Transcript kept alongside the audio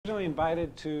Originally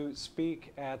invited to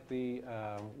speak at the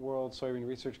World Soybean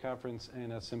Research Conference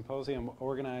in a symposium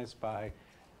organized by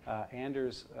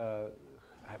Anders,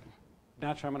 I'm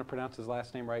not sure I'm going to pronounce his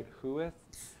last name right, Huith,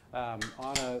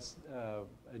 on a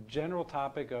general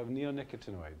topic of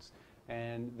neonicotinoids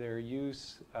and their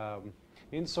use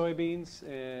in soybeans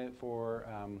for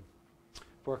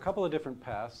a couple of different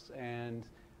pests. And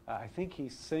I think he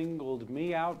singled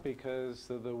me out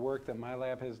because of the work that my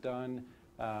lab has done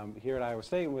here at Iowa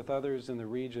State with others in the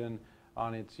region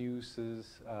on its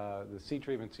uses, the seed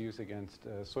treatment's use against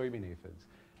soybean aphids.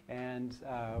 And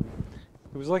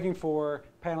he was looking for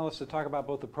panelists to talk about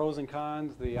both the pros and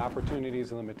cons, the opportunities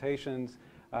and limitations.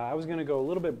 I was going to go a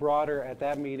little bit broader at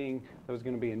that meeting that was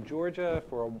going to be in Georgia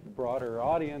for a broader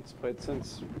audience, but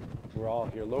since we're all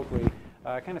here locally,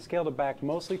 I kind of scaled it back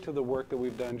mostly to the work that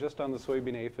we've done just on the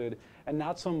soybean aphid and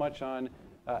not so much on,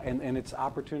 and its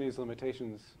opportunities,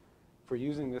 limitations for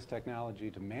using this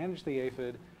technology to manage the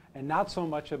aphid, and not so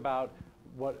much about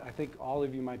what I think all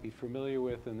of you might be familiar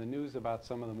with in the news about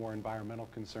some of the more environmental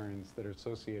concerns that are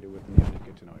associated with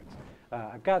neonicotinoids.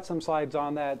 I've got some slides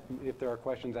on that if there are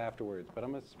questions afterwards, but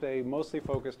I'm going to stay mostly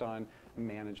focused on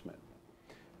management.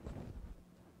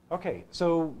 Okay,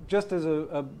 so just as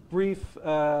a brief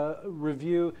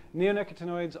review,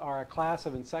 neonicotinoids are a class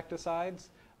of insecticides.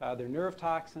 They're nerve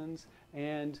toxins,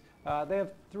 and they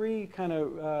have three kind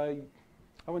of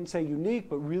I wouldn't say unique,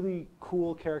 but really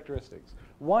cool characteristics.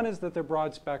 One is that they're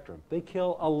broad spectrum. They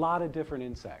kill a lot of different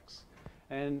insects.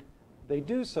 And they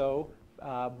do so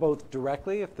both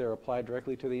directly, if they're applied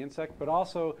directly to the insect, but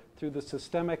also through the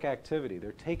systemic activity.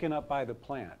 They're taken up by the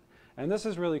plant. And this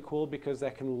is really cool because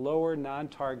that can lower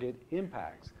non-target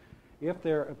impacts. If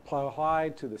they're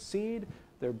applied to the seed,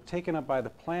 they're taken up by the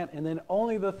plant, and then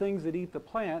only the things that eat the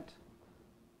plant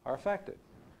are affected.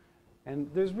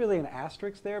 And there's really an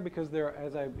asterisk there because there,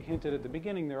 as I hinted at the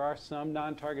beginning, there are some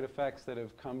non-target effects that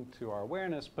have come to our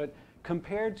awareness, but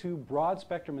compared to broad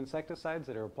spectrum insecticides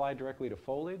that are applied directly to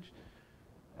foliage,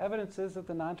 evidence is that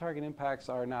the non-target impacts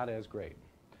are not as great.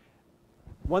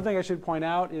 One thing I should point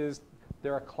out is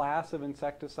they're a class of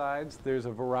insecticides. There's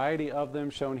a variety of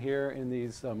them shown here in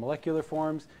these molecular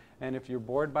forms, and if you're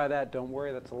bored by that, don't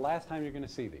worry, that's the last time you're going to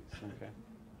see these. Okay?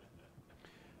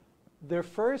 Their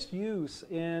first use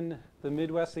in the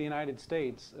Midwest of the United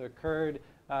States occurred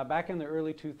back in the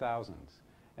early 2000s.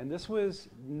 And this was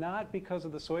not because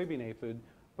of the soybean aphid,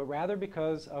 but rather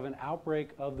because of an outbreak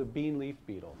of the bean leaf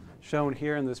beetle, shown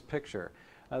here in this picture.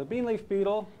 The bean leaf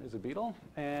beetle is a beetle,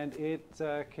 and it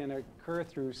can occur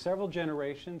through several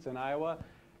generations in Iowa,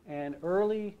 and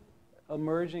early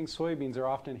emerging soybeans are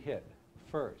often hit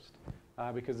first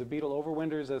because the beetle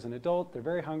overwinters as an adult. They're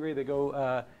very hungry. They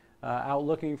go out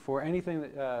looking for anything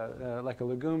that, like a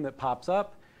legume that pops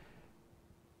up.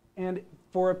 And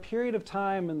for a period of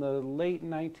time in the late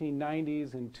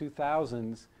 1990s and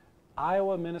 2000s,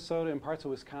 Iowa, Minnesota, and parts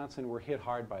of Wisconsin were hit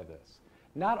hard by this.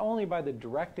 Not only by the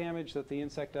direct damage that the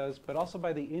insect does, but also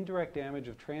by the indirect damage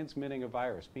of transmitting a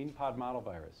virus, bean pod mottle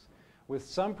virus, with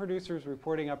some producers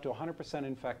reporting up to 100%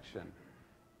 infection,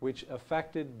 which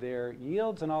affected their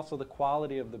yields and also the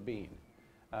quality of the bean,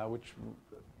 which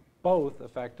both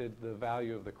affected the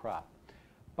value of the crop.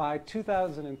 By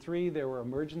 2003, there were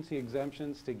emergency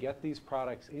exemptions to get these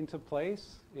products into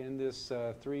place in this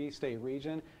three-state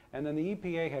region, and then the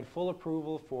EPA had full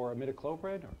approval for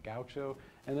imidacloprid, or gaucho,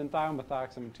 and then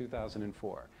thiomethoxam in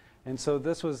 2004. And so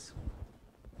this was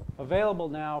available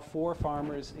now for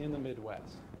farmers in the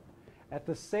Midwest. At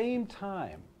the same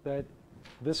time that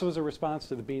this was a response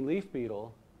to the bean leaf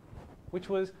beetle, which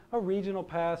was a regional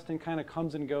pest and kind of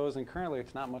comes and goes, and currently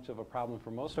it's not much of a problem for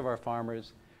most of our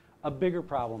farmers, a bigger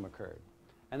problem occurred,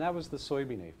 and that was the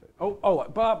soybean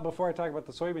aphid. But before I talk about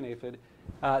the soybean aphid,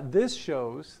 this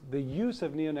shows the use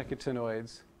of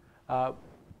neonicotinoids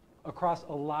across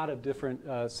a lot of different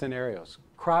scenarios.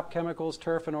 Crop chemicals,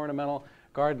 turf and ornamental,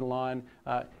 garden lawn.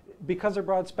 Because they're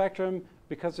broad spectrum,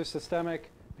 because they're systemic,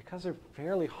 because they're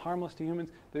fairly harmless to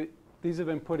humans, these have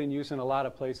been put in use in a lot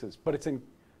of places, but it's in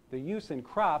the use in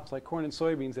crops like corn and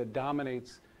soybeans that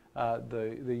dominates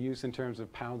the use in terms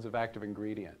of pounds of active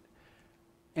ingredient.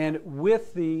 And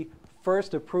with the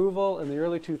first approval in the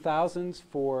early 2000s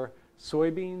for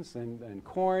soybeans and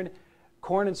corn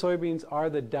and soybeans are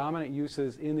the dominant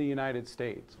uses in the United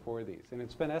States for these. And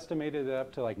it's been estimated that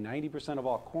up to like 90% of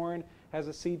all corn has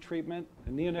a seed treatment, a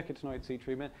neonicotinoid seed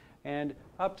treatment, and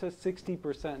up to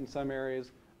 60% in some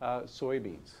areas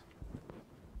soybeans.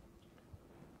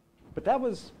 But that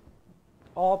was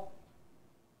all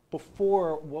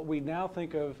before what we now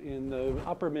think of in the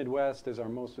upper Midwest as our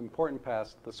most important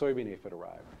pest, the soybean aphid,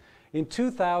 arrived. In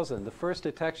 2000, the first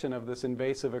detection of this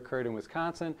invasive occurred in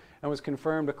Wisconsin and was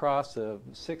confirmed across the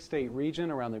 6-state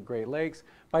region around the Great Lakes.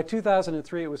 By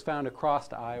 2003, it was found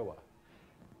across Iowa.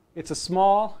 It's a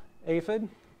small aphid,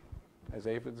 as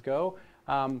aphids go.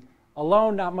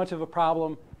 Alone, not much of a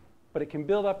problem, but it can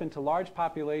build up into large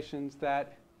populations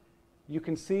that you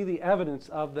can see the evidence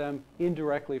of them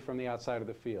indirectly from the outside of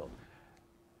the field.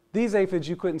 These aphids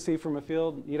you couldn't see from a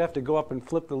field. You'd have to go up and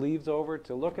flip the leaves over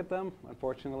to look at them.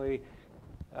 Unfortunately,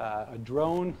 a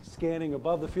drone scanning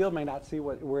above the field may not see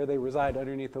where they reside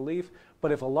underneath the leaf.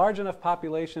 But if a large enough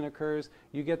population occurs,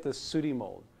 you get the sooty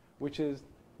mold, which is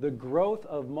the growth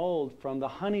of mold from the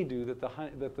honeydew that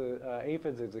the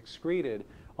aphids has excreted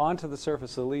onto the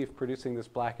surface of the leaf, producing this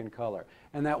blackened color.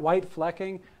 And that white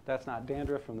flecking, that's not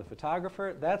dandruff from the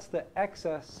photographer. That's the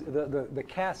excess, the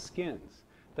cast skins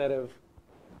that have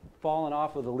fallen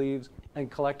off of the leaves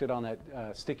and collected on that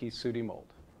sticky sooty mold.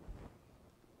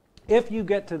 If you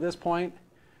get to this point,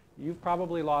 you've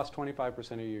probably lost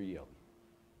 25% of your yield.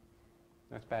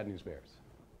 That's bad news bears.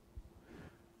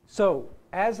 So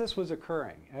as this was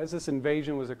occurring, as this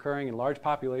invasion was occurring and large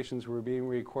populations were being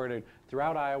recorded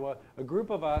throughout Iowa, a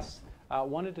group of us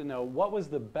wanted to know what was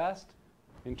the best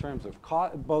in terms of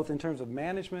both in terms of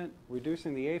management,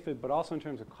 reducing the aphid, but also in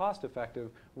terms of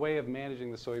cost-effective way of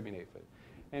managing the soybean aphid.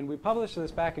 And we published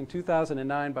this back in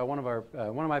 2009 by one of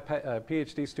my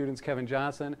PhD students, Kevin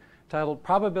Johnson, titled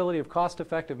Probability of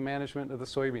Cost-Effective Management of the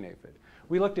Soybean Aphid.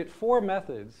 We looked at 4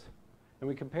 methods, and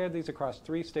we compared these across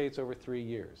 3 states over 3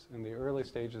 years in the early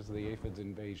stages of the aphid's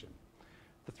invasion.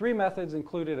 The 3 methods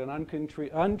included an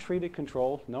untreated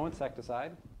control, no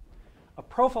insecticide, a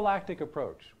prophylactic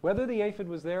approach. Whether the aphid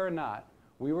was there or not,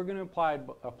 we were going to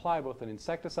apply both an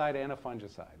insecticide and a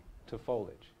fungicide to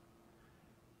foliage.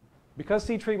 Because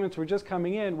seed treatments were just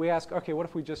coming in, we asked, okay, what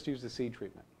if we just use the seed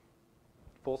treatment?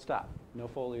 Full stop. No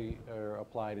foliar or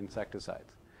applied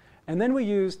insecticides. And then we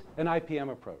used an IPM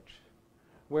approach,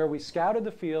 where we scouted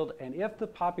the field, and if the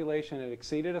population had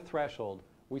exceeded a threshold,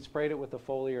 we sprayed it with the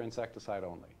foliar insecticide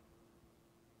only.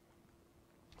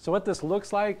 So what this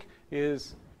looks like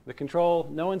is the control,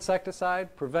 no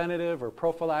insecticide, preventative or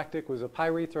prophylactic was a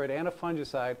pyrethroid and a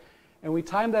fungicide. And we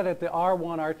timed that at the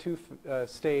R1, R2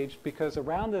 stage because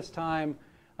around this time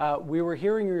we were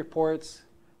hearing reports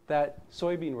that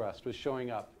soybean rust was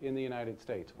showing up in the United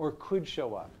States or could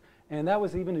show up. And that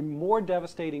was even a more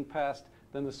devastating pest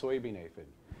than the soybean aphid.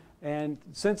 And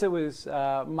since it was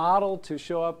modeled to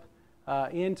show up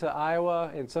into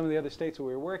Iowa and some of the other states that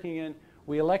we were working in,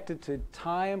 we elected to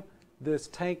time this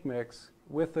tank mix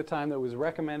with the time that was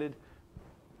recommended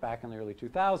back in the early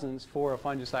 2000s for a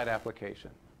fungicide application.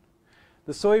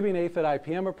 The soybean aphid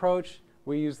IPM approach,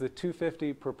 we used the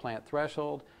 250 per plant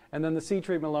threshold, and then the seed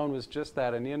treatment alone was just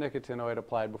that, a neonicotinoid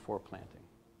applied before planting.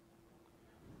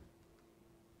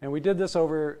 And we did this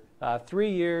over 3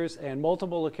 years and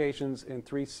multiple locations in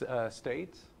 3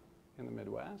 states in the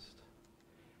Midwest.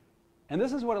 And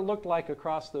this is what it looked like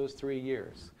across those 3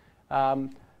 years.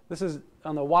 This is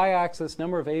on the y-axis,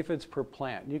 number of aphids per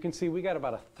plant. You can see we got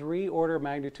about a 3 order of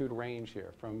magnitude range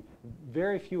here, from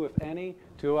very few, if any,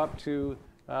 to up to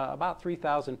about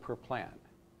 3,000 per plant.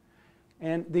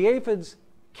 And the aphids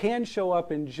can show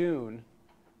up in June,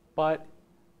 but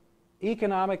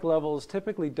economic levels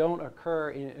typically don't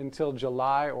occur until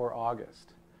July or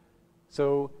August.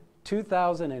 So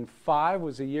 2005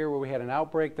 was a year where we had an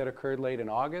outbreak that occurred late in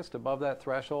August, above that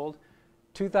threshold.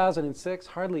 2006,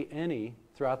 hardly any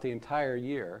throughout the entire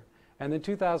year. And then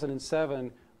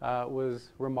 2007 was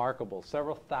remarkable.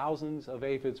 Several thousands of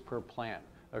aphids per plant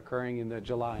occurring in the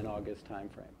July and August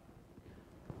timeframe.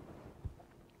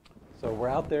 So we're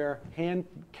out there hand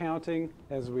counting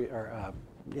as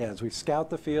we scout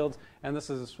the fields, and this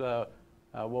is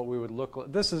what we would look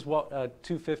like. This is what a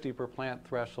 250 per plant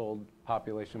threshold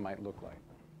population might look like.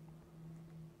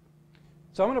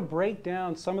 So I'm going to break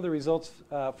down some of the results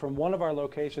from one of our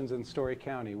locations in Story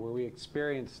County where we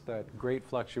experienced that great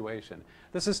fluctuation.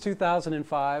 This is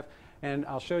 2005, and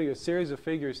I'll show you a series of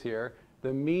figures here.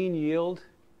 The mean yield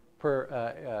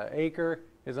per acre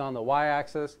is on the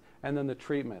y-axis, and then the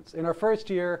treatments. In our first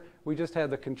year, we just had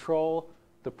the control,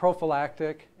 the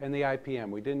prophylactic, and the IPM.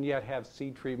 We didn't yet have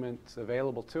seed treatments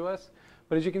available to us,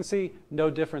 but as you can see, no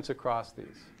difference across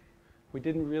these. We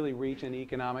didn't really reach an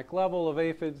economic level of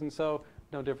aphids, and so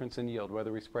no difference in yield,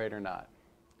 whether we sprayed or not.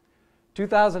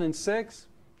 2006,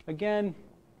 again,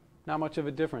 not much of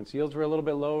a difference. Yields were a little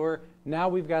bit lower. Now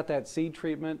we've got that seed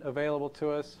treatment available to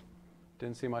us.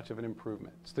 Didn't see much of an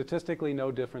improvement. Statistically, no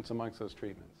difference amongst those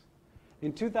treatments.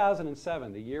 In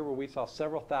 2007, the year where we saw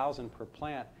several thousand per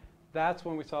plant, that's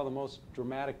when we saw the most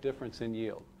dramatic difference in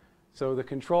yield. So the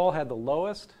control had the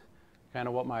lowest Kind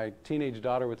of what my teenage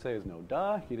daughter would say is, no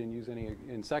duh, you didn't use any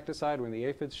insecticide when the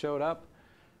aphids showed up.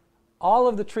 All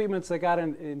of the treatments that got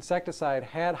an insecticide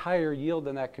had higher yield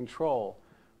than that control,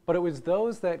 but it was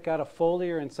those that got a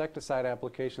foliar insecticide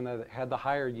application that had the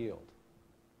higher yield.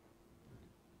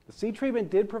 The seed treatment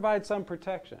did provide some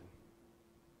protection,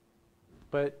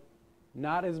 but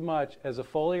not as much as a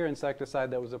foliar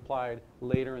insecticide that was applied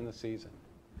later in the season,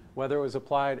 whether it was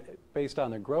applied based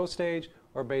on the growth stage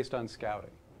or based on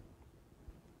scouting.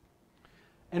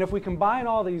 And if we combine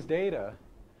all these data,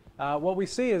 what we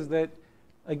see is that,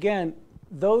 again,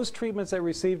 those treatments that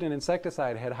received an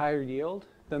insecticide had higher yield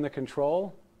than the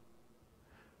control.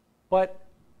 But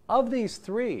of these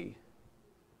three,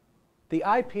 the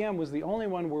IPM was the only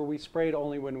one where we sprayed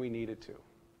only when we needed to.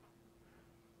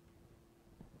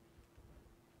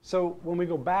 So when we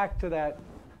go back to that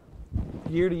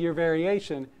year-to-year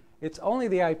variation, it's only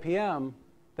the IPM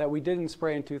that we didn't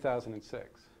spray in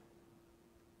 2006.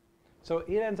 So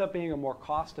it ends up being a more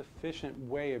cost-efficient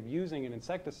way of using an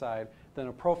insecticide than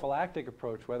a prophylactic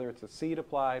approach, whether it's a seed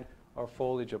applied or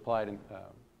foliage applied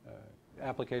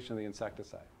application of the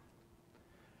insecticide.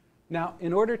 Now,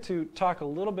 in order to talk a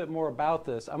little bit more about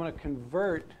this, I'm going to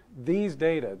convert these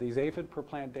data, these aphid per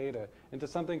plant data, into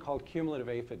something called cumulative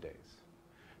aphid days.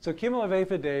 So cumulative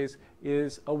aphid days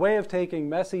is a way of taking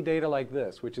messy data like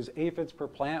this, which is aphids per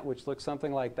plant, which looks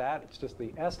something like that. It's just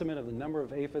the estimate of the number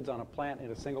of aphids on a plant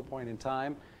at a single point in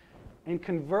time, and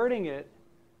converting it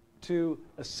to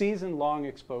a season-long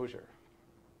exposure.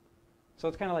 So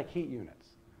it's kind of like heat units.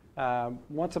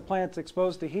 Once a plant's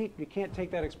exposed to heat, you can't take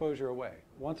that exposure away.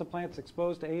 Once a plant's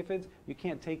exposed to aphids, you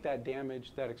can't take that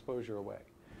damage, that exposure away.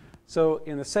 So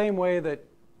in the same way that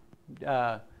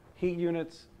heat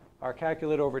units are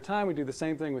calculated over time, we do the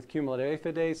same thing with cumulative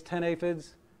aphid days. 10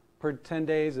 aphids per 10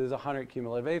 days is 100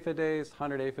 cumulative aphid days.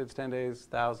 100 aphids, 10 days,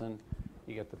 1,000.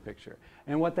 You get the picture.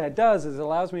 And what that does is it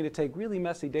allows me to take really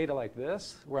messy data like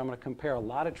this, where I'm going to compare a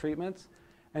lot of treatments,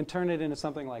 and turn it into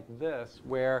something like this,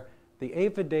 where the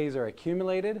aphid days are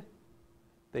accumulated.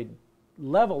 They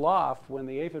level off when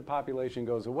the aphid population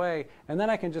goes away, and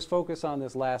then I can just focus on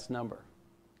this last number.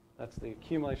 That's the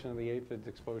accumulation of the aphids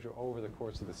exposure over the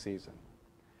course of the season.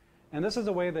 And this is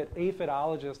a way that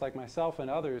aphidologists like myself and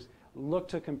others look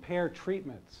to compare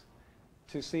treatments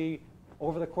to see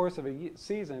over the course of a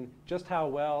season just how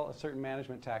well a certain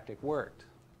management tactic worked.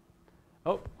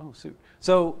 Oh, shoot.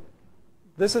 So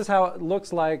this is how it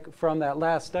looks like from that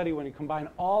last study when you combine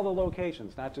all the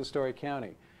locations, not just Story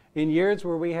County. In years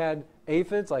where we had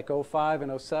aphids, like 05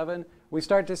 and 07, we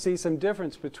start to see some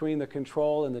difference between the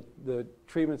control and the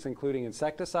treatments, including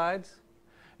insecticides.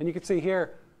 And you can see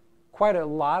here quite a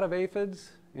lot of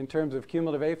aphids in terms of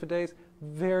cumulative aphid days,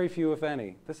 very few, if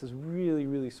any. This is really,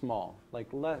 really small,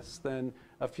 like less than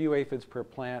a few aphids per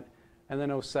plant. And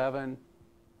then 07,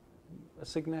 a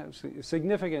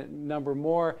significant number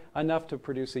more, enough to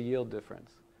produce a yield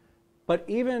difference. But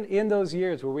even in those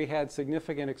years where we had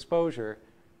significant exposure,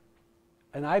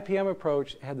 an IPM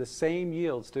approach had the same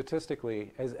yield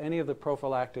statistically as any of the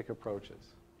prophylactic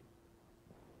approaches.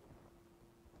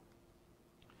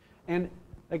 And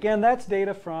again, that's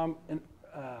data from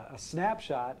a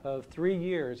snapshot of 3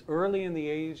 years early in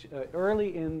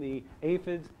the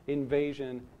aphids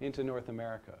invasion into North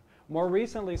America. More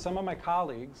recently, some of my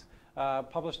colleagues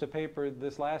published a paper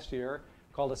this last year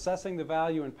called Assessing the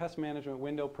Value and Pest Management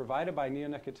Window Provided by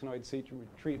Neonicotinoid Seed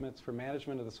Treatments for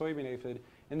Management of the Soybean Aphid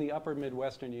in the Upper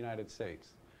Midwestern United States.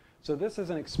 So this is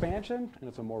an expansion, and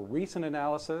it's a more recent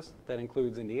analysis that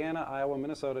includes Indiana, Iowa,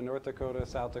 Minnesota, North Dakota,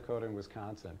 South Dakota, and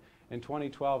Wisconsin in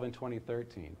 2012 and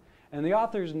 2013. And the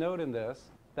authors note in this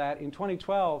that in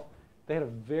 2012, they had a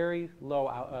very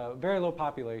low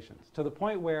populations, to the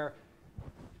point where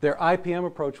their IPM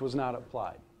approach was not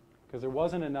applied, because there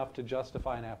wasn't enough to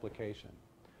justify an application.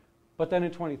 But then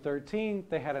in 2013,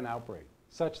 they had an outbreak,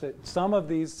 such that some of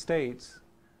these states,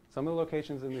 some of the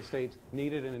locations in these states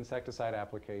needed an insecticide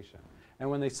application. And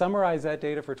when they summarized that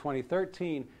data for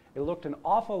 2013, it looked an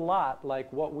awful lot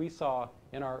like what we saw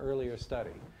in our earlier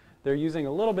study. They're using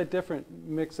a little bit different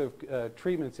mix of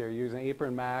treatments here, using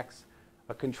Apron Max,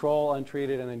 a control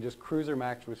untreated, and then just Cruiser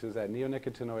Max, which is that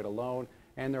neonicotinoid alone,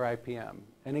 and their IPM.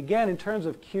 And again, in terms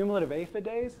of cumulative aphid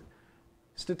days,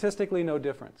 statistically no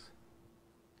difference.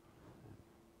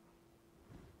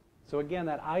 So again,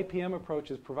 that IPM approach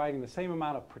is providing the same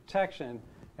amount of protection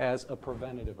as a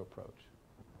preventative approach.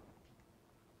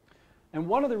 And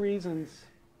one of the reasons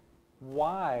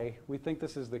why we think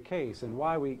this is the case and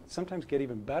why we sometimes get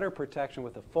even better protection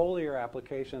with a foliar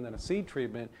application than a seed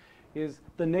treatment is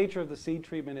the nature of the seed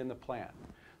treatment in the plant.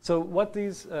 So what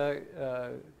these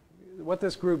what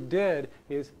this group did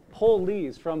is pull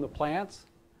leaves from the plants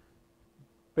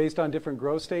based on different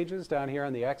growth stages down here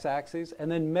on the x-axis,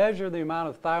 and then measure the amount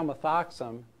of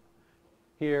thiomethoxam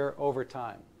here over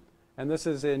time. And this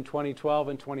is in 2012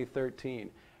 and 2013.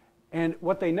 And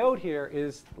what they note here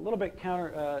is a little bit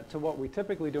counter to what we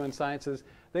typically do in sciences.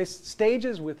 They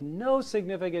stages with no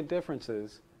significant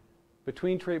differences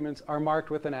between treatments are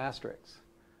marked with an asterisk.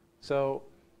 So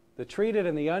the treated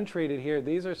and the untreated here,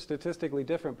 these are statistically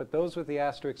different, but those with the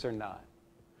asterisks are not.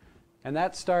 And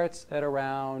that starts at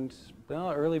around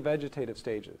early vegetative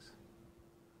stages.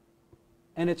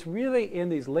 And it's really in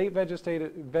these late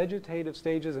vegetative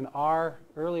stages and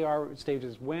early R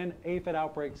stages when aphid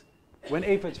outbreaks, when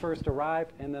aphids first arrive,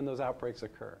 and then those outbreaks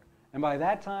occur. And by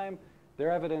that time,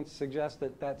 their evidence suggests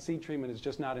that that seed treatment is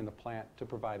just not in the plant to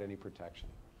provide any protection.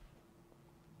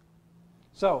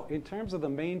 So in terms of the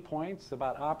main points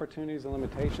about opportunities and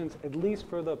limitations, at least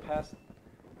for the pests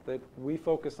that we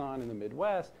focus on in the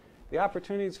Midwest, the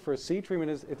opportunities for seed treatment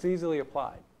is it's easily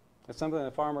applied. It's something that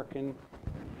a farmer can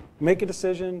make a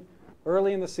decision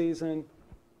early in the season,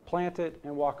 plant it,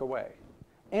 and walk away.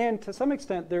 And to some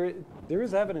extent, there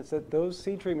is evidence that those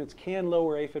seed treatments can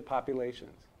lower aphid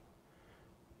populations.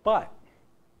 But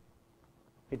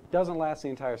it doesn't last the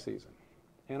entire season.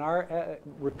 In our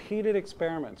repeated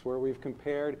experiments where we've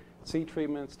compared seed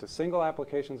treatments to single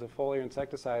applications of foliar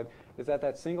insecticide, is that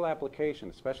that single application,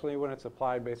 especially when it's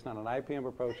applied based on an IPM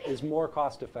approach, is more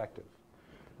cost effective.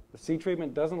 The seed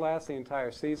treatment doesn't last the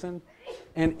entire season.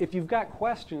 And if you've got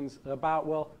questions about,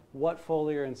 well, what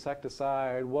foliar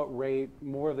insecticide, what rate,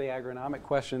 more of the agronomic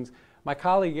questions, my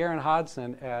colleague Erin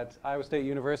Hodson at Iowa State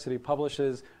University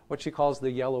publishes what she calls the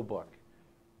Yellow Book.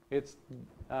 It's,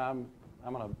 I'm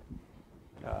going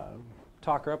to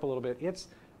talk her up a little bit. It's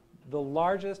the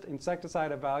largest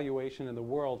insecticide evaluation in the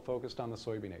world focused on the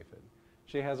soybean aphid.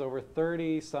 She has over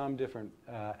 30 some different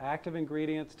active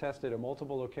ingredients tested at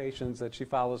multiple locations that she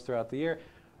follows throughout the year.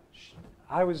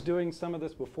 I was doing some of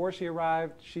this before she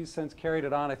arrived. She's since carried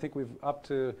it on. I think we've up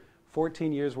to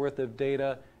 14 years worth of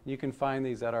data. You can find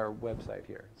these at our website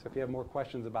here. So if you have more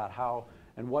questions about how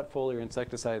and what foliar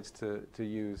insecticides to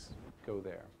use, go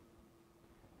there.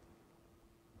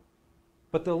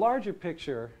 But the larger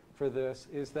picture for this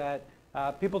is that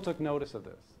people took notice of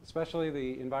this, especially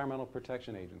the Environmental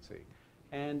Protection Agency.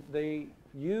 And they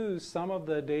used some of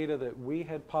the data that we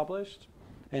had published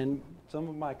and some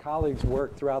of my colleagues'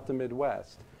 work throughout the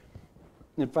Midwest.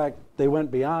 In fact, they went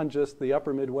beyond just the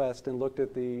upper Midwest and looked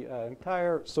at the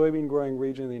entire soybean growing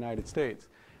region of the United States.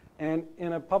 And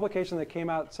in a publication that came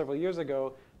out several years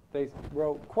ago, they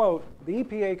wrote, quote, "The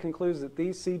EPA concludes that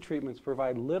these seed treatments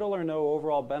provide little or no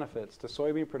overall benefits to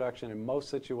soybean production in most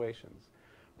situations.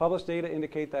 Published data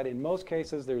indicate that in most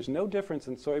cases there's no difference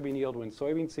in soybean yield when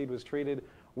soybean seed was treated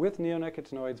with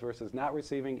neonicotinoids versus not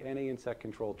receiving any insect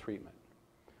control treatment,"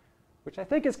 which I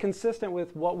think is consistent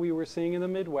with what we were seeing in the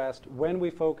Midwest when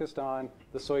we focused on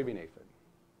the soybean aphid.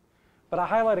 But I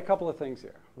highlight a couple of things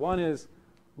here. One is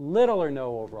little or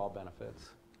no overall benefits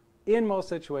in most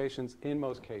situations, in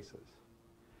most cases.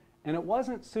 And it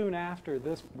wasn't soon after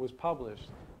this was published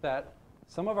that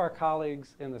some of our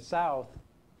colleagues in the South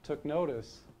took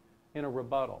notice in a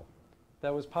rebuttal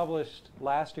that was published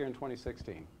last year in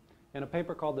 2016 in a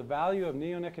paper called "The Value of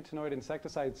Neonicotinoid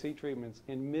Insecticide Seed Treatments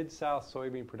in Mid-South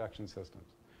Soybean Production Systems."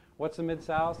 What's the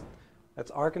Mid-South?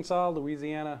 That's Arkansas,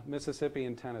 Louisiana, Mississippi,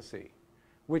 and Tennessee,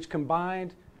 which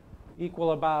combined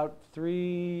equal about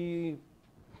 3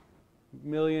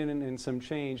 million and some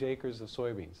change acres of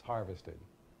soybeans harvested,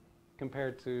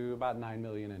 compared to about 9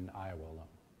 million in Iowa alone.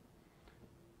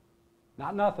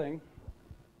 Not nothing,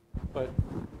 but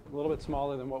a little bit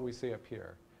smaller than what we see up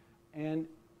here. And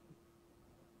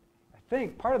I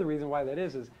think part of the reason why that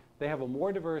is they have a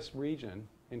more diverse region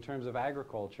in terms of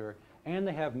agriculture, and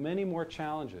they have many more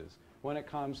challenges when it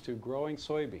comes to growing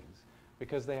soybeans,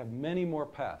 because they have many more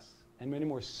pests, and many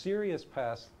more serious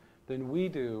pests than we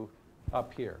do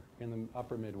up here in the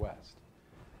upper Midwest.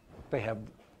 They have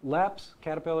leps,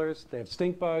 caterpillars, they have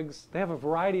stink bugs, they have a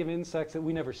variety of insects that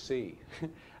we never see.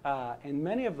 And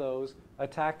many of those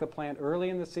attack the plant early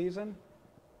in the season,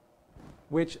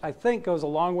 which I think goes a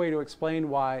long way to explain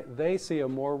why they see a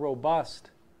more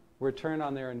robust return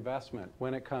on their investment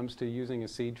when it comes to using a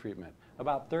seed treatment.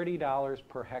 About $30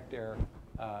 per hectare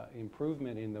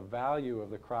improvement in the value of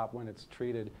the crop when it's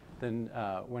treated than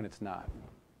when it's not.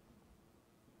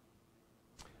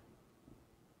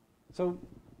 So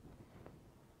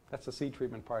that's the seed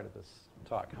treatment part of this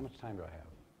talk. How much time do I have?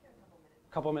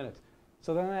 A couple minutes.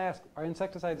 So then I ask, are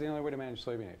insecticides the only way to manage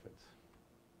soybean aphids?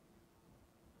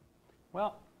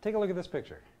 Well, take a look at this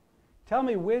picture. Tell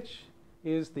me which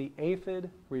is the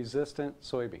aphid-resistant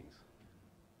soybeans.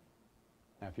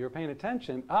 Now, if you were paying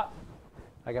attention,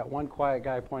 I got one quiet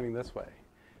guy pointing this way.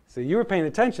 So you were paying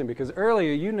attention because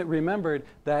earlier you remembered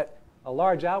that a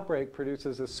large outbreak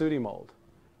produces a sooty mold.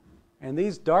 And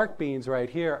these dark beans right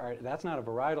here, that's not a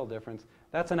varietal difference.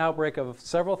 That's an outbreak of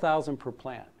several thousand per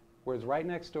plant, whereas right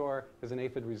next door is an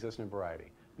aphid-resistant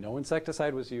variety. No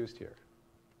insecticide was used here.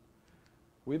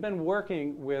 We've been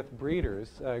working with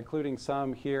breeders, including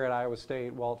some here at Iowa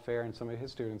State, Walt Fair, and some of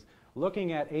his students,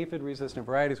 looking at aphid-resistant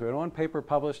varieties. We had one paper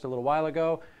published a little while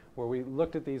ago where we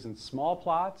looked at these in small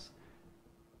plots.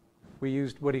 We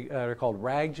used what are called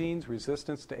RAG genes,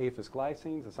 resistance to aphis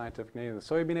glycines, the scientific name of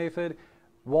the soybean aphid.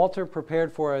 Walter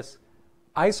prepared for us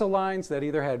isolines that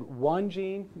either had one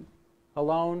gene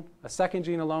alone, a second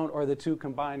gene alone, or the two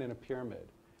combined in a pyramid.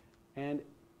 And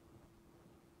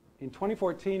in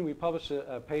 2014, we published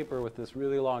a paper with this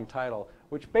really long title,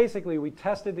 which basically we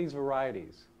tested these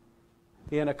varieties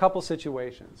in a couple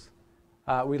situations.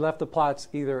 We left the plots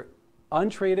either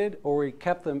untreated or we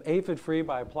kept them aphid-free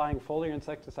by applying foliar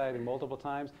insecticide multiple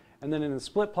times. And then in the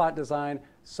split plot design,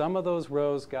 some of those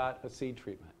rows got a seed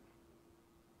treatment.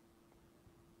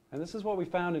 And this is what we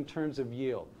found in terms of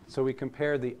yield. So we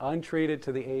compared the untreated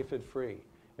to the aphid-free.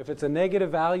 If it's a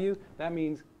negative value, that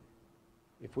means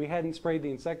if we hadn't sprayed the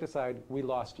insecticide, we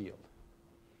lost yield.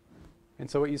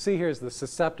 And so what you see here is the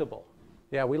susceptible.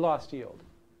 Yeah, we lost yield.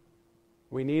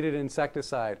 We needed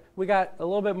insecticide. We got a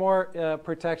little bit more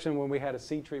protection when we had a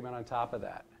seed treatment on top of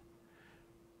that.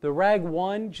 The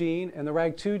RAG1 gene and the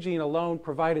RAG2 gene alone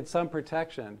provided some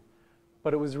protection,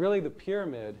 but it was really the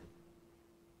pyramid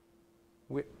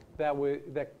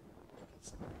that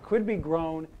could be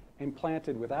grown and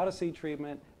planted without a seed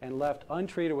treatment and left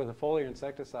untreated with a foliar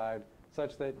insecticide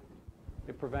such that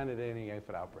it prevented any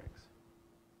aphid outbreaks.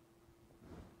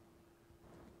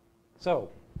 So,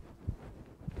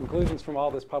 conclusions from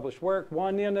all this published work.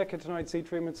 One, neonicotinoid seed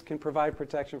treatments can provide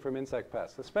protection from insect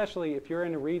pests, especially if you're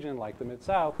in a region like the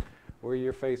Mid-South where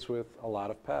you're faced with a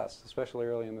lot of pests, especially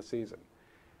early in the season.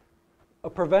 A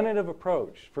preventative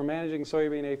approach for managing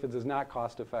soybean aphids is not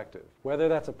cost effective. Whether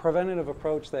that's a preventative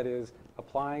approach that is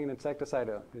applying an insecticide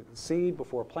to seed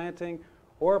before planting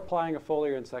or applying a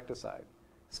foliar insecticide.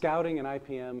 Scouting and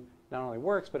IPM not only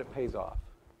works, but it pays off.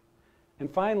 And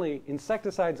finally,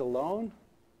 insecticides alone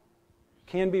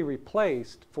can be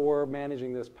replaced for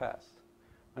managing this pest.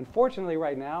 Unfortunately,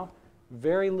 right now,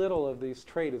 very little of this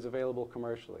trait is available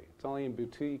commercially. It's only in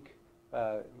boutique.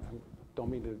 Don't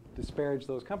mean to disparage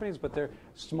those companies, but they're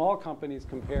small companies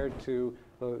compared to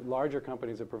the larger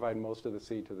companies that provide most of the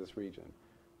seed to this region.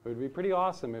 It would be pretty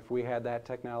awesome if we had that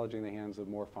technology in the hands of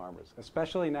more farmers,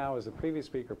 especially now, as the previous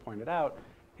speaker pointed out,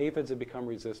 aphids have become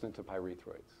resistant to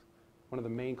pyrethroids, one of the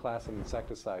main class of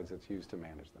insecticides that's used to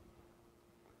manage them.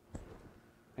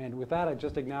 And with that, I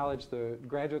just acknowledge the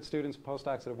graduate students,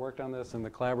 postdocs that have worked on this, and the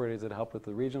collaborators that help with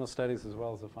the regional studies as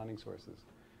well as the funding sources.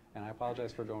 And I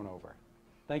apologize for going over.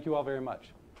 Thank you all very much.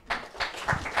 We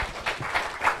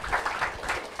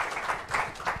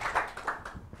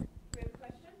have a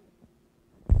question?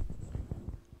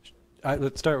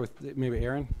 Let's start with maybe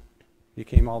Aaron. You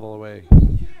came all the way.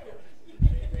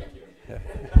 Yeah.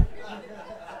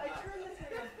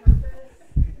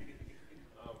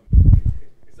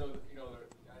 So, you know, as you know,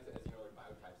 there are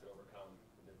biotypes that overcome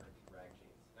the different RAG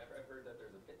genes. I've heard that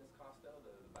there's a fitness cost, though,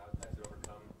 the biotypes that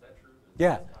overcome. Is that true?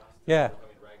 Yeah. Yeah.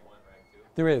 RAG1,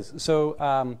 RAG2? There is. So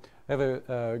I have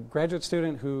a graduate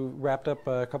student who wrapped up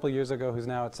a couple of years ago who's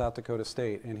now at South Dakota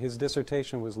State, and his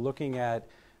dissertation was looking at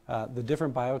the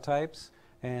different biotypes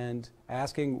and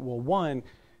asking, well, one,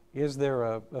 is there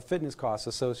a fitness cost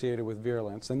associated with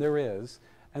virulence? And there is.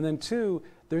 And then two,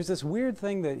 there's this weird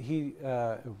thing that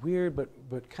weird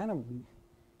but kind of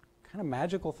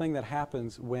magical thing that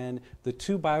happens when the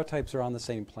two biotypes are on the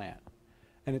same plant.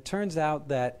 And it turns out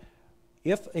that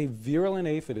if a virulent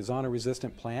aphid is on a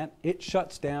resistant plant, it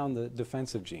shuts down the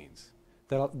defensive genes.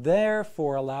 That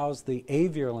therefore allows the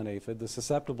avirulent aphid, the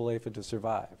susceptible aphid, to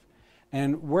survive.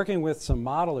 And working with some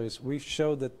modelers, we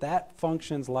showed that that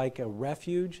functions like a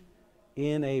refuge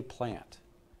in a plant.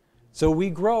 So we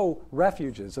grow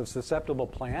refuges of susceptible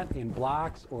plant in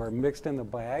blocks or mixed in the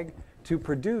bag to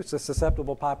produce a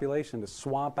susceptible population to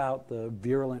swamp out the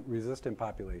virulent resistant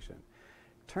population.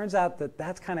 Turns out that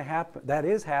that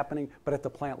is happening, but at the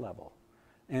plant level.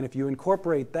 And if you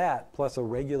incorporate that plus a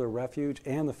regular refuge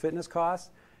and the fitness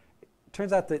costs, it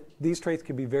turns out that these traits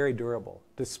can be very durable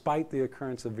despite the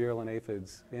occurrence of virulent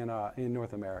aphids in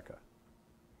North America.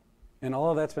 And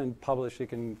all of that's been published. You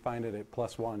can find it at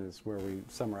 +1 is where we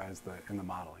summarize in the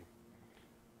modeling.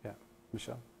 Yeah,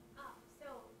 Michelle? So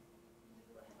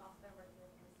you have also been working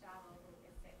with Gustavo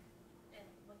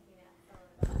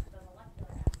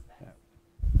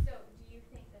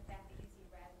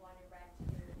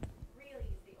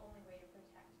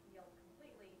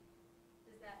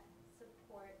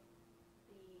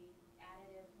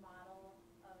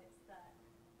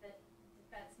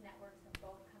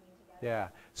Yeah.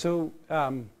 So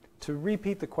to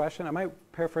repeat the question, I might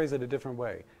paraphrase it a different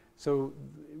way. So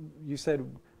you said,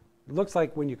 looks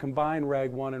like when you combine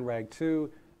rag 1 and rag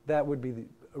 2, that would be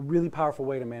a really powerful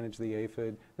way to manage the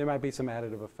aphid. There might be some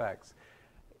additive effects.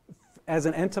 As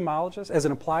an entomologist, as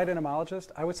an applied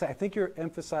entomologist, I would say I think you're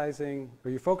emphasizing,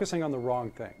 or you're focusing on the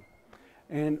wrong thing.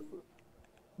 And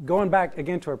going back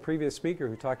again to our previous speaker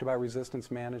who talked about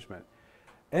resistance management,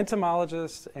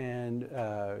 entomologists and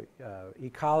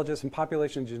ecologists and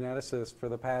population geneticists for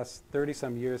the past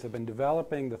 30-some years have been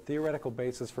developing the theoretical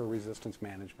basis for resistance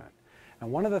management.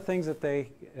 And one of the things that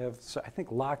they have, I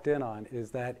think, locked in on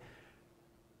is that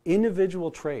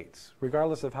individual traits,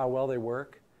 regardless of how well they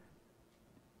work,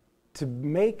 to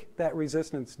make that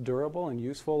resistance durable and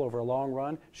useful over a long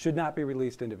run, should not be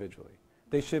released individually.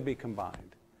 They should be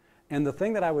combined. And the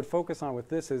thing that I would focus on with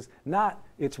this is not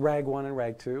it's rag 1 and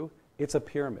rag 2, it's a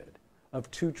pyramid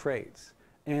of 2 traits.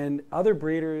 And other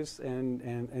breeders,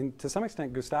 and to some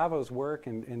extent Gustavo's work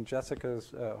and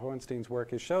Jessica's Hohenstein's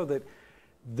work has showed that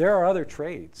there are other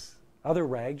traits, other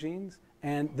rag genes,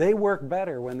 and they work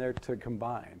better when they're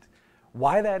combined.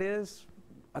 Why that is,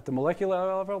 at the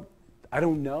molecular level, I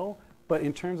don't know, but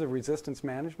in terms of resistance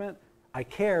management, I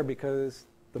care because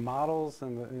the models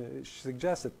and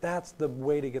suggest that that's the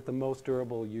way to get the most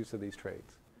durable use of these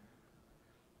traits.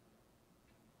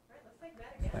 All right, let's take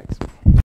that again. Thanks.